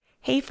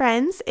Hey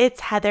friends, it's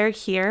Heather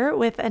here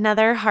with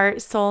another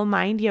Heart, Soul,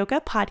 Mind Yoga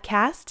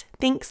podcast.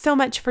 Thanks so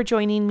much for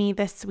joining me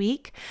this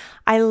week.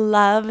 I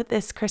love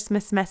this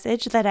Christmas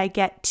message that I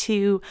get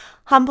to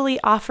humbly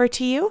offer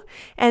to you,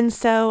 and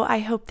so I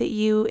hope that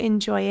you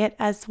enjoy it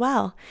as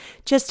well.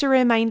 Just a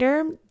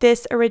reminder,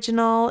 this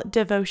original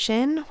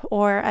devotion,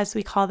 or as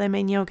we call them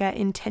in yoga,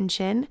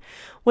 intention,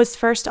 was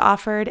first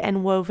offered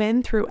and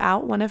woven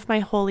throughout one of my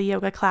holy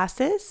yoga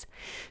classes.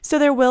 So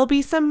there will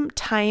be some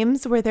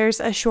times where there's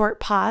a short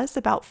pause,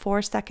 about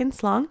 4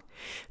 seconds long.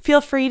 Feel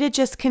free to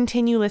just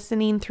continue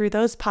listening through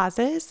those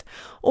pauses,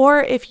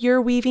 or if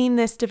you're weaving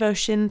this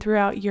devotion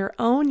throughout your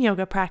own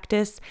yoga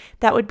practice,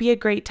 that would be a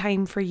great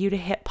time for you to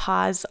hit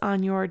pause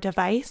on your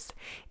device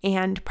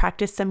and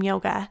practice some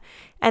yoga.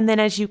 And then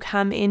as you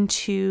come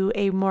into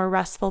a more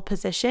restful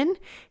position,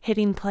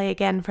 hitting play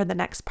again for the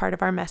next part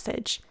of our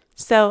message.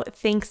 So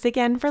thanks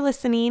again for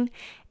listening,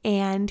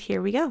 and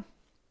here we go.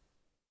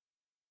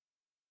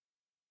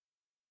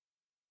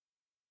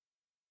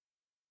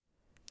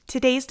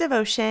 Today's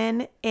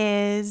devotion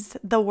is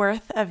the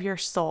worth of your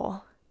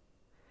soul.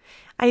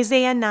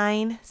 Isaiah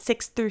 9,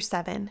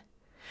 6-7.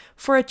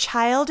 For a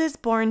child is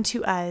born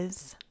to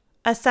us,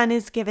 a son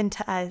is given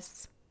to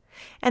us,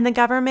 and the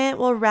government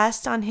will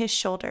rest on his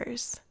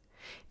shoulders.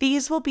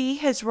 These will be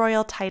his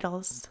royal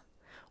titles: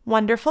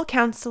 Wonderful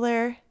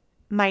Counselor,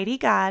 Mighty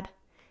God,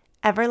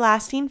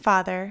 Everlasting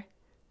Father,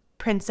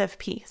 Prince of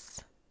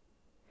Peace.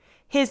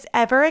 His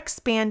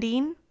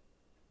ever-expanding,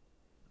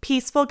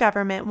 peaceful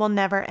government will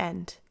never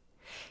end.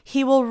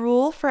 He will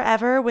rule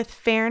forever with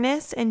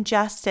fairness and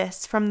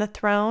justice from the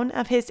throne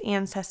of his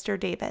ancestor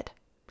David.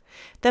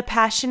 The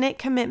passionate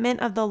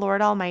commitment of the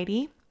Lord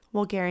Almighty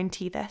will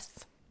guarantee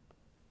this.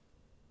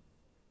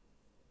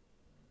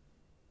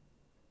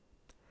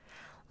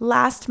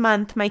 Last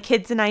month, my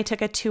kids and I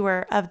took a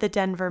tour of the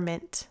Denver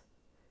Mint.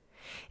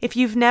 If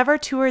you've never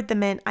toured the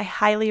Mint, I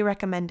highly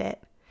recommend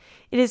it.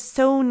 It is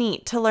so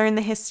neat to learn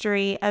the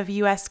history of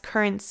U.S.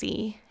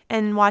 currency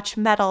and watch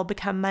metal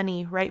become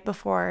money right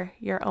before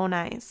your own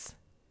eyes.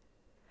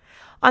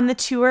 On the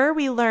tour,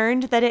 we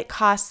learned that it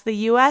costs the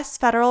U.S.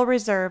 Federal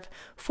Reserve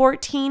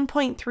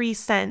 14.3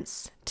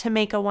 cents to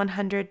make a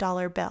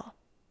 $100 bill.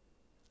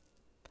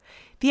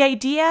 The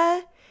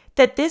idea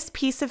that this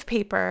piece of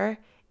paper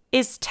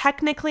is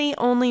technically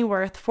only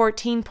worth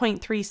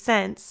 14.3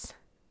 cents,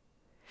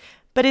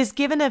 but is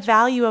given a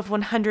value of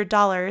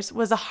 $100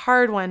 was a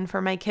hard one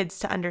for my kids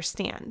to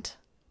understand.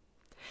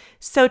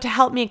 So to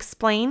help me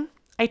explain,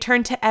 I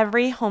turned to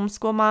every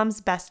homeschool mom's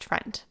best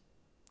friend,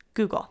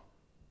 Google.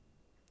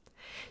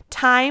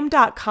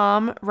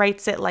 Time.com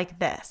writes it like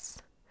this: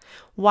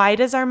 why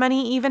does our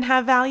money even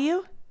have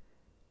value?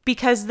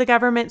 Because the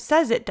government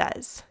says it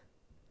does.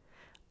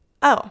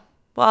 Oh,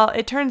 well,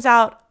 it turns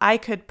out I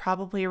could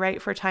probably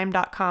write for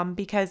Time.com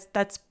because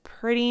that's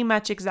pretty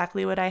much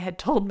exactly what I had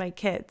told my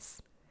kids.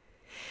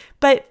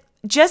 But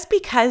just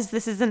because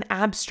this is an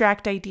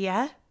abstract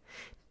idea,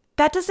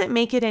 that doesn't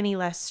make it any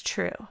less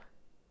true.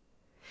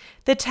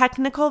 The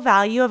technical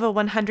value of a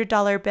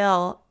 $100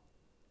 bill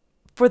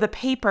for the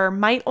paper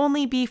might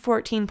only be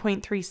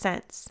 14.3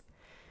 cents,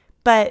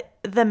 but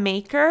the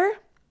maker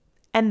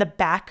and the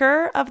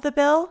backer of the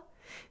bill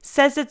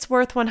says it's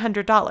worth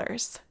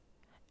 $100,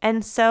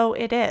 and so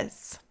it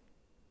is.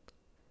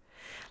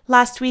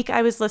 Last week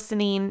I was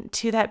listening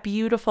to that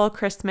beautiful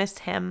Christmas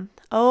hymn,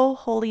 "O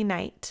Holy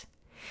Night,"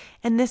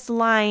 and this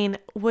line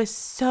was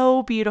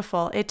so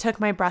beautiful it took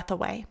my breath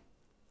away.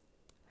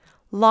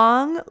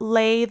 Long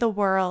lay the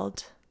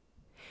world,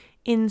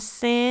 in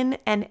sin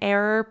and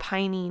error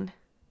pining,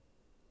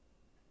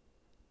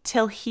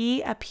 till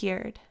he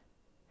appeared,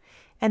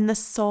 and the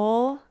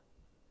soul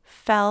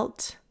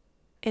felt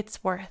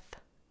its worth.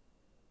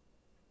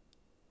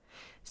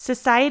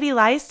 Society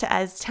lies to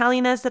us,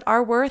 telling us that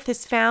our worth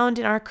is found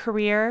in our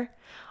career,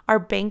 our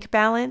bank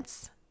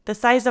balance, the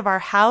size of our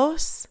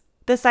house,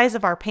 the size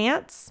of our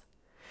pants,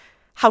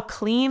 how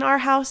clean our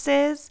house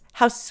is,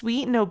 how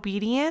sweet and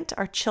obedient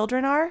our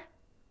children are.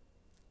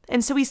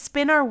 And so we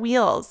spin our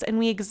wheels and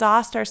we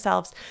exhaust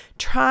ourselves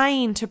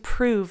trying to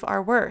prove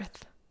our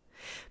worth.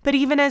 But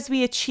even as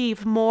we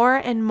achieve more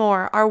and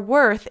more, our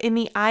worth in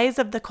the eyes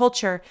of the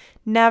culture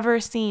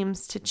never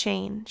seems to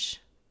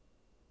change.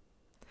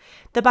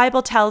 The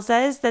Bible tells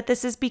us that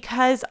this is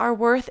because our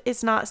worth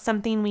is not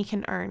something we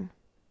can earn.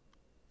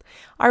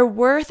 Our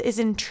worth is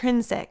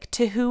intrinsic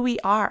to who we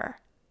are.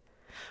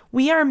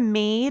 We are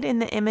made in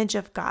the image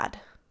of God.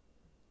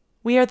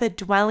 We are the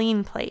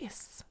dwelling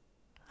place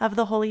of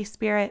the Holy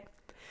Spirit.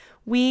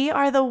 We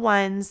are the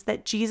ones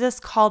that Jesus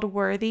called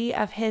worthy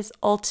of his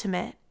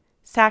ultimate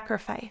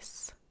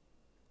sacrifice.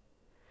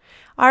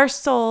 Our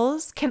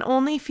souls can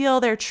only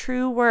feel their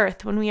true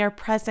worth when we are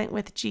present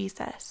with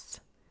Jesus,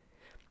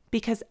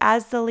 because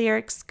as the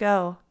lyrics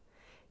go,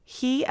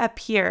 he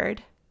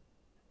appeared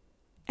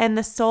and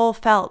the soul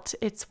felt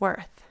its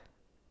worth.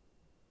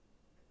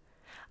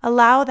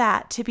 Allow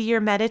that to be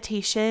your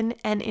meditation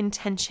and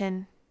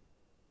intention.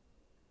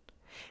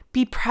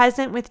 Be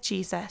present with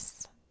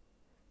Jesus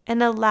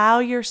and allow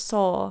your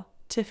soul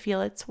to feel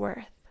its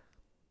worth.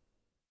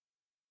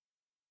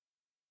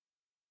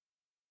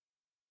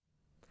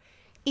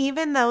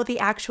 Even though the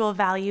actual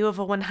value of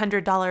a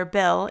 $100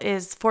 bill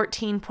is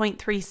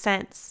 14.3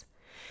 cents,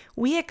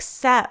 we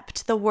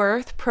accept the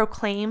worth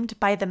proclaimed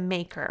by the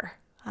maker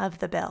of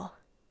the bill.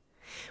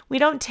 We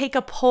don't take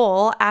a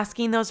poll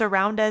asking those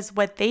around us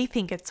what they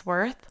think it's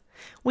worth.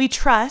 We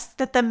trust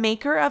that the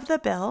maker of the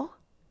bill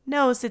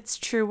knows its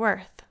true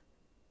worth.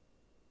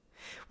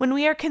 When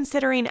we are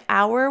considering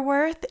our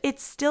worth, it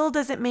still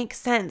doesn't make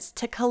sense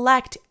to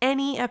collect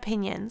any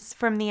opinions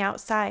from the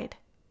outside.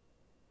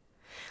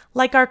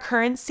 Like our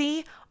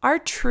currency, our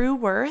true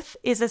worth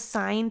is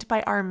assigned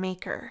by our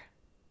maker.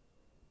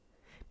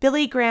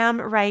 Billy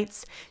Graham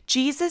writes,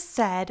 Jesus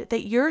said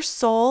that your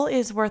soul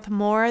is worth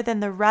more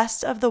than the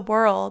rest of the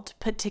world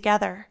put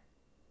together.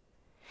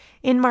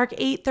 In Mark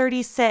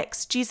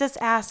 8:36, Jesus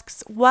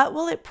asks, what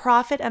will it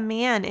profit a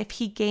man if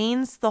he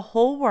gains the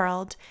whole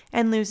world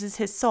and loses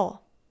his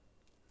soul?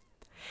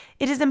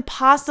 It is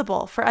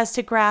impossible for us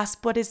to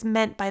grasp what is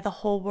meant by the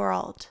whole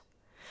world,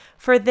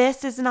 for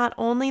this is not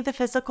only the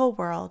physical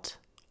world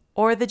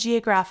or the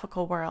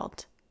geographical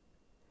world.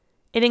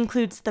 It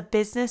includes the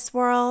business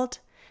world,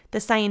 the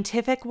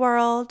scientific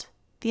world,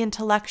 the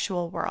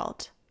intellectual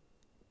world.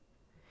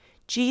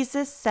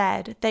 Jesus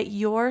said that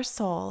your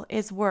soul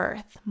is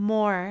worth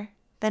more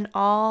than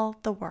all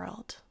the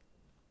world.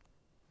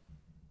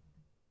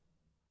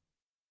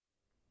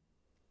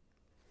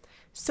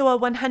 So a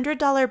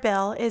 $100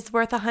 bill is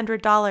worth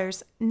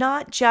 $100,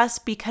 not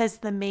just because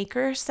the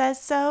maker says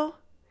so,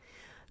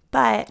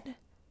 but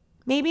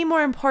maybe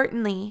more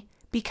importantly,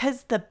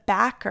 because the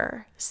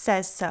backer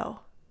says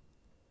so.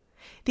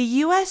 The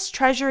U.S.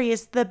 Treasury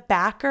is the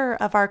backer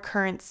of our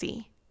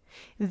currency.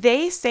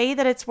 They say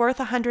that it's worth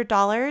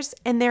 $100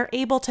 and they're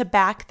able to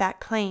back that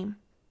claim.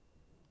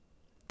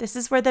 This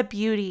is where the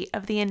beauty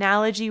of the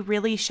analogy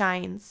really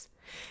shines,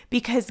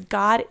 because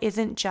God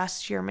isn't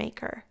just your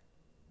maker.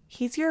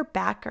 He's your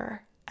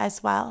backer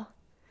as well.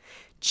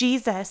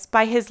 Jesus,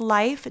 by his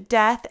life,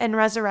 death, and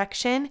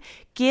resurrection,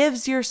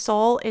 gives your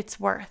soul its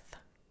worth.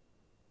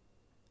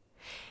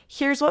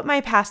 Here's what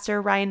my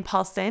pastor, Ryan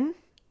Paulson,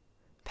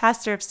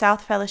 pastor of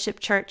South Fellowship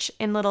Church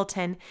in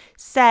Littleton,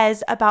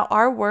 says about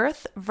our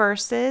worth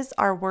versus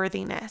our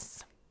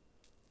worthiness.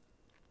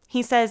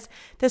 He says,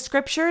 the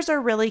scriptures are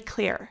really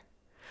clear.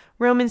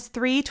 Romans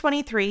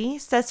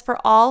 3:23 says, for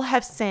all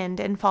have sinned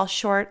and fall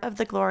short of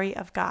the glory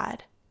of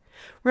God.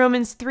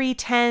 Romans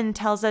 3:10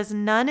 tells us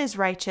none is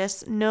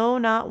righteous, no,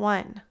 not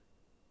one.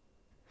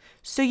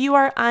 So you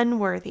are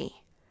unworthy.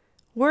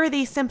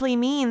 Worthy simply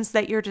means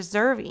that you're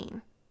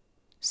deserving.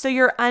 So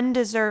you're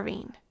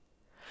undeserving.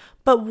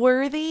 But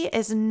worthy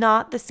is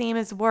not the same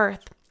as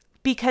worth,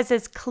 because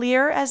as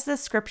clear as the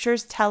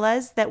scriptures tell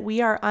us that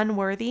we are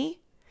unworthy,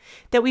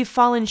 that we've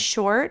fallen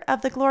short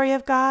of the glory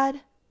of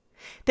God,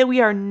 that we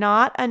are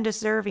not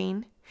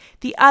undeserving,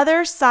 the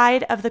other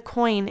side of the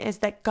coin is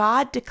that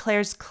God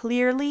declares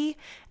clearly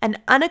and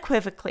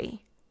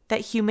unequivocally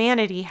that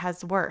humanity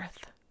has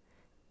worth,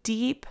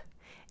 deep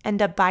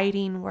and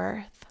abiding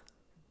worth.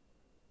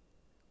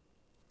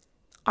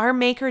 Our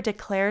Maker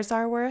declares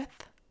our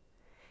worth,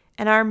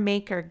 and our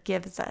Maker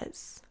gives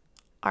us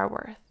our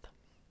worth.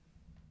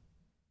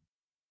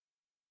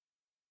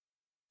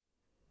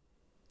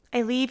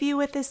 I leave you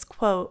with this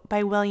quote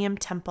by William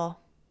Temple.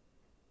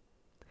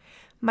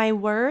 My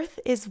worth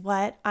is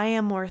what I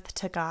am worth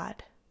to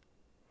God,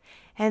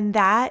 and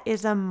that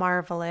is a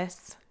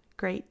marvelous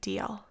great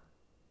deal.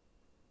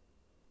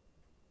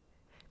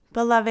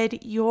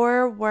 Beloved,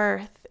 your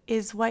worth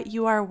is what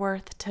you are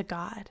worth to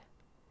God,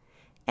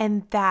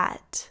 and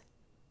that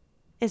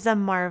is a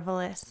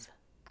marvelous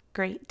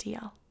great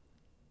deal.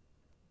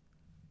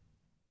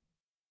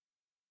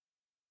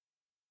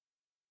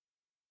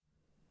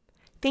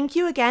 Thank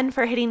you again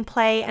for hitting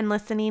play and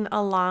listening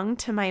along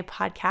to my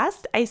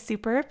podcast. I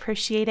super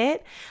appreciate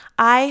it.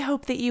 I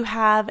hope that you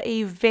have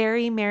a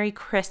very Merry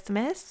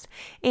Christmas.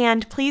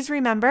 And please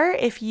remember,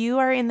 if you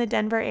are in the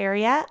Denver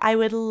area, I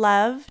would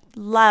love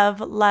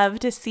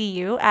to see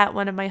you at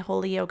one of my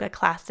Holy Yoga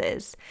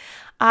classes.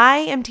 I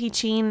am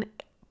teaching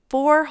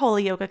 4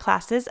 Holy Yoga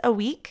classes a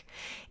week,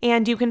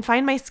 and you can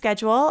find my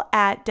schedule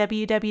at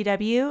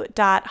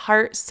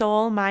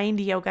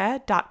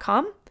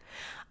www.heartsoulmindyoga.com.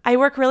 I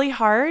work really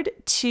hard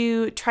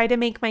to try to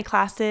make my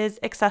classes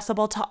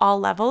accessible to all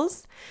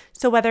levels.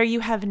 So whether you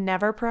have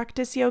never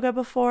practiced yoga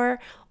before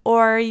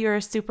or you're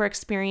a super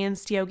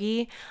experienced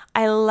yogi,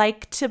 I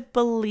like to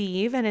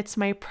believe, and it's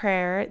my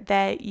prayer,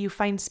 that you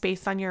find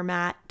space on your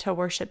mat to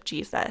worship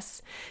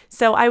Jesus.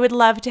 So I would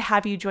love to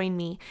have you join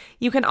me.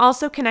 You can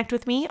also connect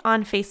with me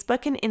on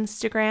Facebook and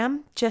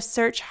Instagram. Just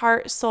search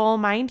Heart, Soul,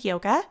 Mind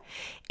Yoga.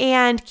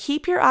 And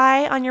keep your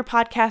eye on your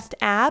podcast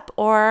app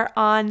or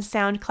on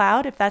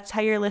SoundCloud if that's how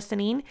you're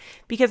listening,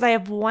 because I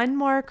have one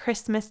more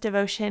Christmas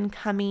devotion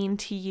coming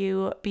to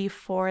you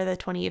before the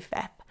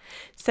 25th.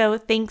 So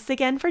thanks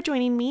again for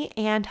joining me,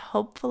 and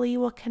hopefully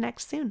we'll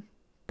connect soon.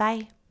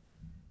 Bye.